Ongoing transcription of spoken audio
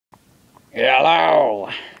Hello!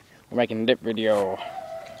 We're making a dip video.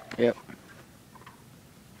 Yep.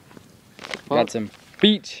 Got some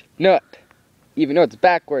beech nut. Even though it's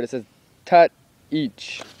backward, it says tut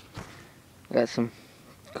each. Got some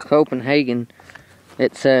Copenhagen.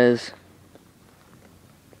 It says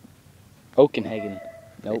Oakenhagen.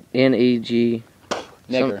 Nope. N-E-G.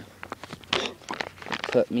 Nigger.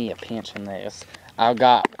 Put me a pinch in this. I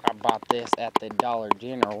bought this at the Dollar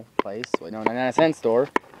General place. Wait, no, 99-cent store.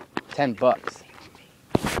 $10.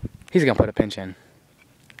 He's gonna put a pinch in.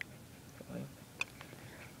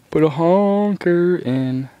 Put a honker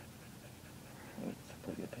in.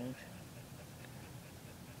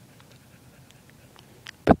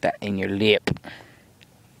 Put that in your lip.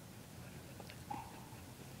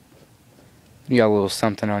 You got a little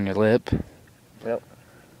something on your lip. Yep.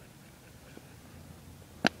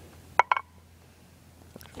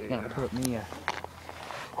 Gonna put me a...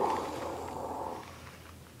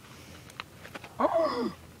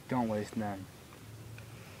 Don't waste none.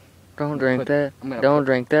 Don't drink that. Don't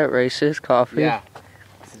drink that racist coffee. Yeah.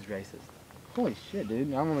 This is racist. Holy shit,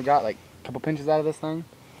 dude. I only got like a couple pinches out of this thing.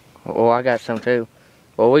 Oh, I got some too.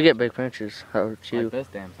 Well, we get big pinches. How about you? Like this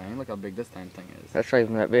damn thing. Look how big this damn thing is. That's not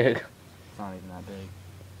even that big. It's not even that big.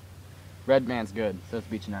 Red man's good. So it's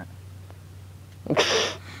beech nut.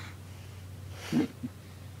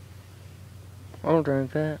 Don't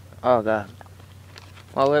drink that. Oh, God.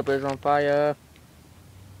 My lip is on fire.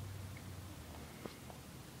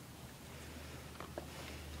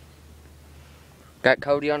 Got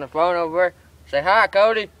Cody on the phone over there. Say hi,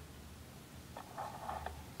 Cody.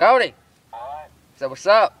 Cody. Alright. Say what's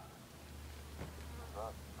up.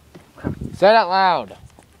 Say it out loud.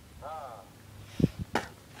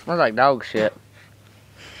 Smells like dog shit.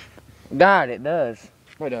 God, it does.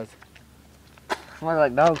 What does? Smells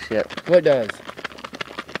like dog shit. What does?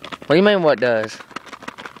 What do you mean what does?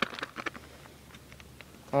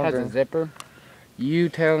 Has a zipper. You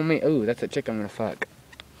tell me. Ooh, that's a chick I'm gonna fuck.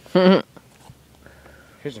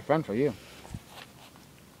 Here's a friend for you.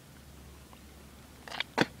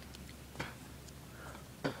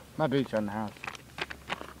 My boots are in the house.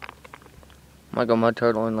 Might go mud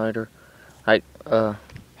turtling later. Like, How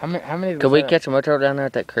many? could we catch a mud turtle down there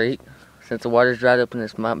at that creek? Since the water's dried up and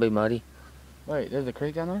this might be muddy. Wait, there's a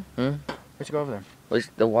creek down there? Hmm? We should go over there.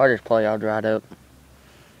 The water's probably all dried up.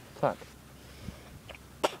 Fuck.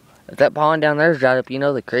 If that pond down there's dried up, you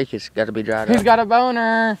know the creek has got to be dried Who's up. got a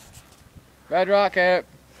boner? Red Rocket.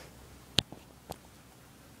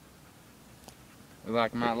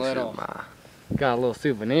 Like my little... Got a little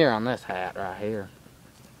souvenir on this hat right here.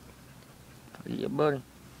 Yeah, buddy.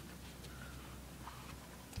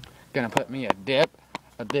 Gonna put me a dip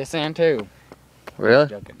of this in too. Really?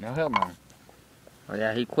 Joking. No, hell no. Oh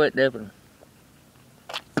yeah, he quit dipping.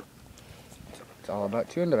 It's all about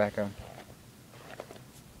chewing tobacco.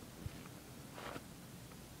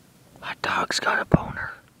 My dog's got a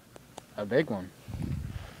boner. A big one.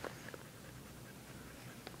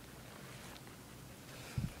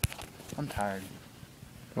 I'm tired.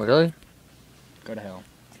 Really? Go to hell.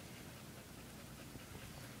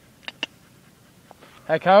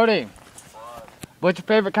 Hey Cody. What? What's your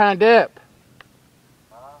favorite kind of dip?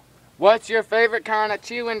 Huh? What's your favorite kind of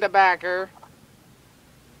chewing tobacco? It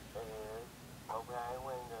is Copenhagen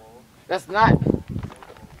Window. That's not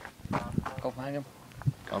Copenhagen.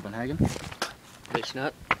 Copenhagen. Beech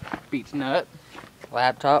nut. Beech nut.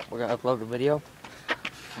 Laptop. We're gonna upload the video.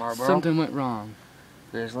 Marlboro. Something went wrong.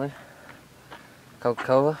 Grizzly.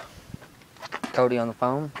 Coca-Cola. Cody on the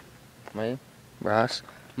phone. Me. Bryce.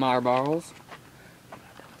 Marlboros.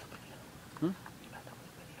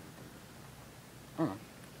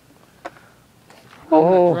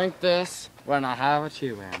 Oh. Drink this when I have a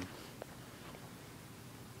chew in.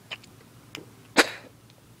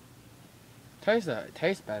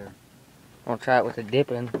 Tastes better. I'll try it with a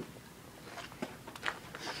dip in.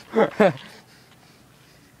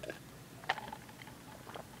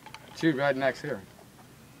 Chewed right next here.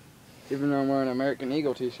 Even though I'm wearing an American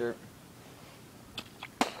Eagle t-shirt.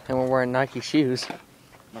 And we're wearing Nike shoes.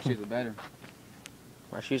 My shoes are better.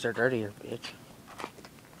 My shoes are dirtier, bitch.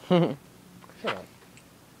 Shut up.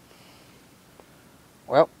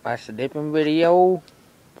 Well, that's the dipping video.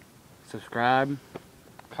 Subscribe,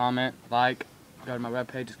 comment, like. Go to my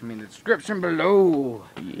webpage. It's going to be in the description below.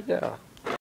 Yeah.